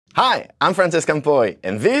Hi, I'm Francesc Campoy,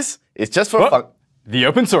 and this is Just for Fun. The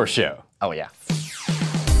Open Source Show. Oh, yeah.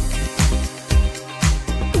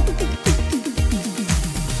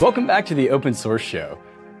 Welcome back to the Open Source Show.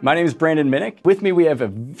 My name is Brandon Minnick. With me, we have a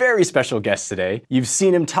very special guest today. You've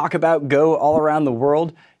seen him talk about Go all around the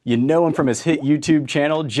world. You know him from his hit YouTube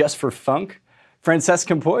channel, Just for Funk. Francesc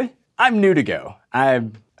Campoy, I'm new to Go.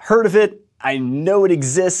 I've heard of it. I know it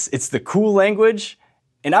exists. It's the cool language,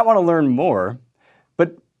 and I want to learn more.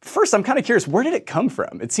 But first, I'm kind of curious, where did it come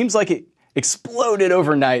from? It seems like it exploded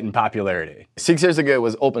overnight in popularity. 6 years ago, it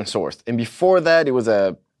was open sourced. And before that, it was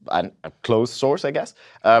a closed source, I guess,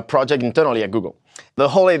 project internally at Google. The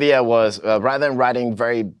whole idea was rather than writing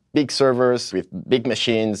very big servers with big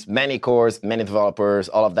machines, many cores, many developers,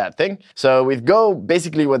 all of that thing. So with Go,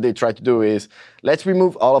 basically what they try to do is, let's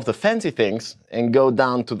remove all of the fancy things and go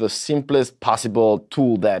down to the simplest possible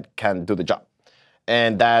tool that can do the job.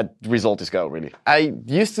 And that result is Go, really. I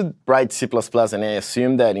used to write C++, and I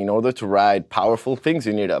assumed that in order to write powerful things,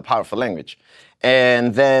 you need a powerful language.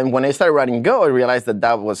 And then when I started writing Go, I realized that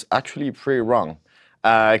that was actually pretty wrong.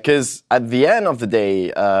 Because at the end of the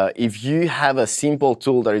day, if you have a simple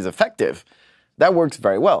tool that is effective, that works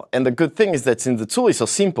very well. And the good thing is that since the tool is so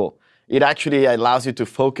simple, it actually allows you to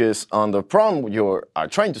focus on the problem you are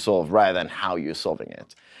trying to solve rather than how you're solving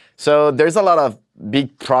it. So there's a lot of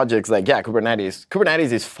big projects like, Kubernetes.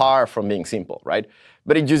 Kubernetes is far from being simple, right?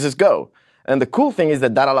 But it uses Go. And the cool thing is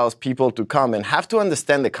that that allows people to come and have to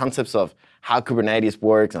understand the concepts of how Kubernetes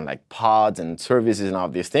works and like pods and services and all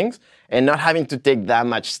of these things, and not having to take that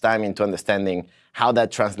much time into understanding how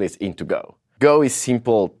that translates into Go. Go is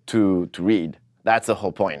simple to read. That's the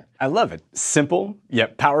whole point. I love it. Simple,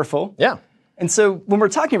 yet powerful. Yeah. And so when we're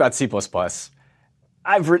talking about C++,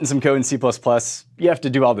 I've written some code in C++. You have to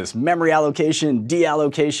do all this memory allocation,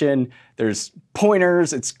 deallocation. There's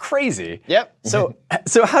pointers. It's crazy. Yep. So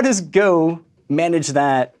how does Go manage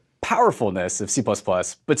that powerfulness of C++,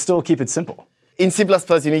 but still keep it simple? In C++,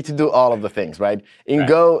 you need to do all of the things, right? In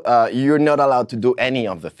Go, you're not allowed to do any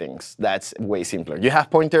of the things. That's way simpler. You have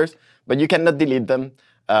pointers, but you cannot delete them.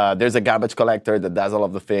 There's a garbage collector that does all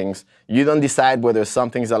of the things. You don't decide whether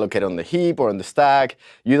something is allocated on the heap or on the stack.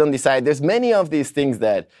 You don't decide. There's many of these things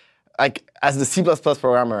that, like, as the C++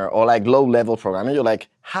 programmer or like low-level programmer, you're like,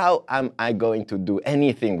 how am I going to do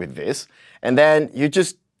anything with this? And then you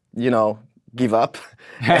just, give up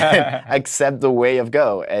and accept the way of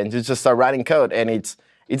Go, and you just start writing code, and it's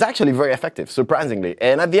actually very effective, surprisingly.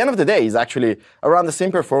 And at the end of the day, it's actually around the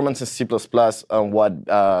same performance as C++ on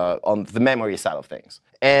the memory side of things.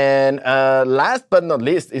 And last but not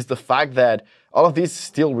least is the fact that all of this is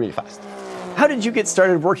still really fast. How did you get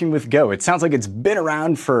started working with Go? It sounds like it's been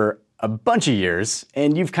around for a bunch of years,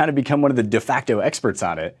 and you've kind of become one of the de facto experts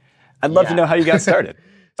on it. I'd love to know how you got started.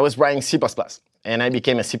 I was writing C++, and I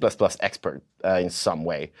became a C++ expert in some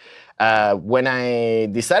way. When I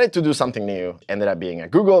decided to do something new, ended up being at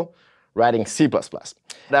Google, writing C++.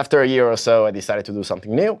 After a year or so, I decided to do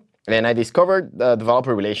something new, and I discovered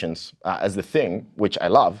developer relations as the thing, which I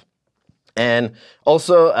love. And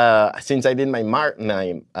also, since I did my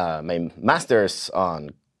master's on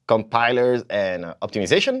compilers and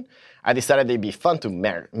optimization, I decided it'd be fun to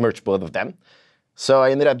merge both of them. So I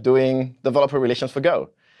ended up doing developer relations for Go.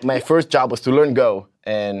 My first job was to learn Go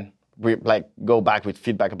and go back with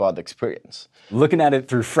feedback about the experience. Looking at it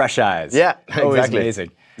through fresh eyes. Yeah, Always exactly.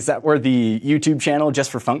 Amazing. Is that where the YouTube channel Just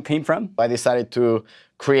for Funk came from? I decided to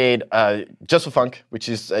create Just for Funk, which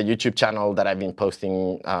is a YouTube channel that I've been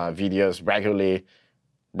posting videos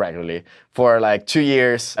regularly for like 2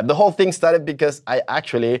 years. The whole thing started because I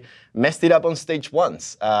actually messed it up on stage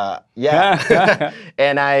once. And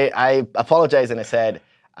I apologized and I said,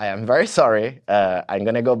 I am very sorry. I'm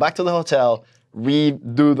going to go back to the hotel,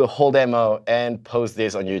 redo the whole demo, and post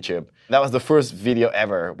this on YouTube. That was the first video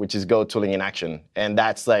ever, which is Go tooling in action. And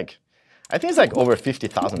that's like, I think it's like over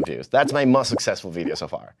 50,000 views. That's my most successful video so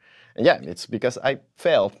far. And yeah, it's because I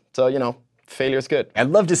failed. So, failure is good. I'd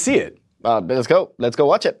love to see it. Let's go. Let's go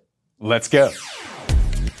watch it. Let's go.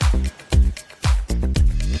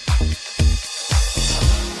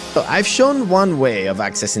 So I've shown one way of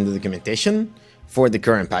accessing the documentation for the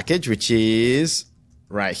current package, which is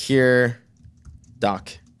right here, doc.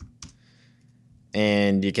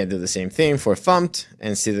 And you can do the same thing for thumped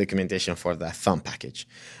and see the documentation for that thump package.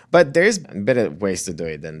 But there's better ways to do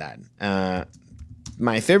it than that.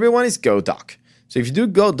 My favorite one is go doc. So if you do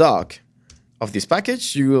go doc of this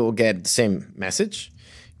package, you will get the same message.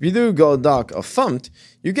 If you do go doc of thumped,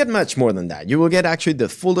 you get much more than that. You will get actually the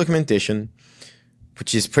full documentation,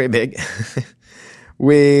 which is pretty big,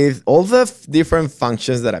 with all the different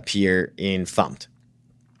functions that appear in thumped.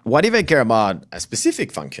 what if I care about a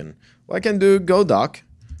specific function? Well, I can do go doc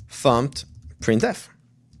thumped printf.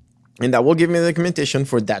 And that will give me the documentation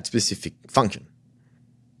for that specific function.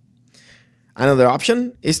 Another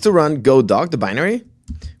option is to run go doc, the binary,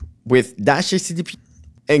 with -http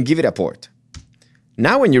and give it a port.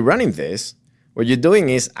 Now when you're running this, what you're doing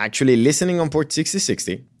is actually listening on port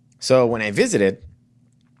 6060. So when I visit it,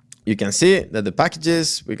 you can see that the packages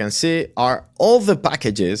we can see are all the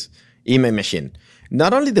packages in my machine.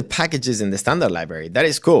 Not only the packages in the standard library, that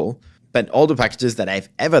is cool, but all the packages that I've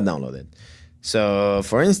ever downloaded. So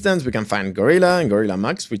for instance, we can find Gorilla and Gorilla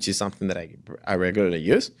Mux, which is something that I regularly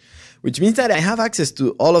use, which means that I have access to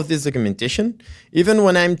all of this documentation, even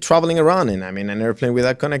when I'm traveling around and I'm in an airplane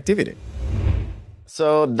without connectivity. So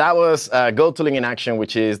that was Go Tooling in Action,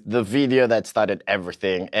 which is the video that started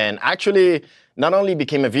everything. And actually, not only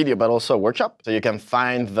became a video, but also a workshop. So you can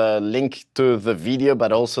find the link to the video,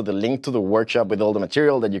 but also the link to the workshop with all the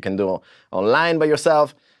material that you can do online by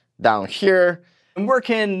yourself down here. And where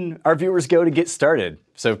can our viewers go to get started?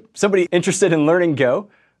 So somebody interested in learning Go,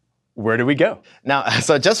 where do we go? Now,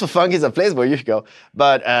 so Just for Fun is a place where you should go,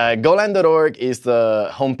 but golang.org is the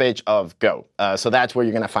homepage of Go. So that's where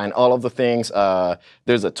you're going to find all of the things.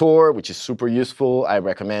 There's a tour, which is super useful. I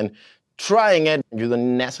recommend trying it. You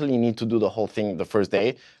don't necessarily need to do the whole thing the first day.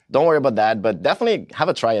 Don't worry about that, but definitely have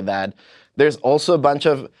a try at that. There's also a bunch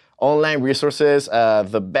of online resources.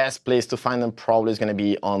 The best place to find them probably is going to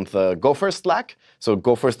be on the GoFirst Slack. So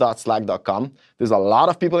gofirst.slack.com. There's a lot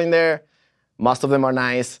of people in there. Most of them are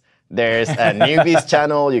nice. There's a newbies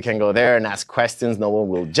channel. You can go there and ask questions. No one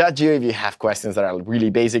will judge you if you have questions that are really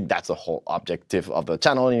basic. That's the whole objective of the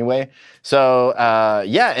channel anyway. So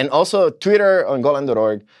yeah, and also Twitter on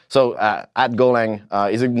golang.org. So at Golang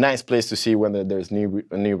is a nice place to see when there's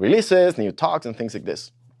new releases, new talks, and things like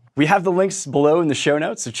this. We have the links below in the show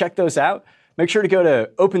notes, so check those out. Make sure to go to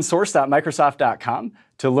opensource.microsoft.com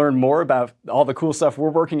to learn more about all the cool stuff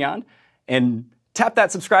we're working on. And tap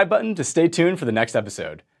that subscribe button to stay tuned for the next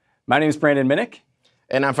episode. My name is Brandon Minnick.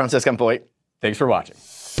 And I'm Francesc Campoy. Thanks for watching.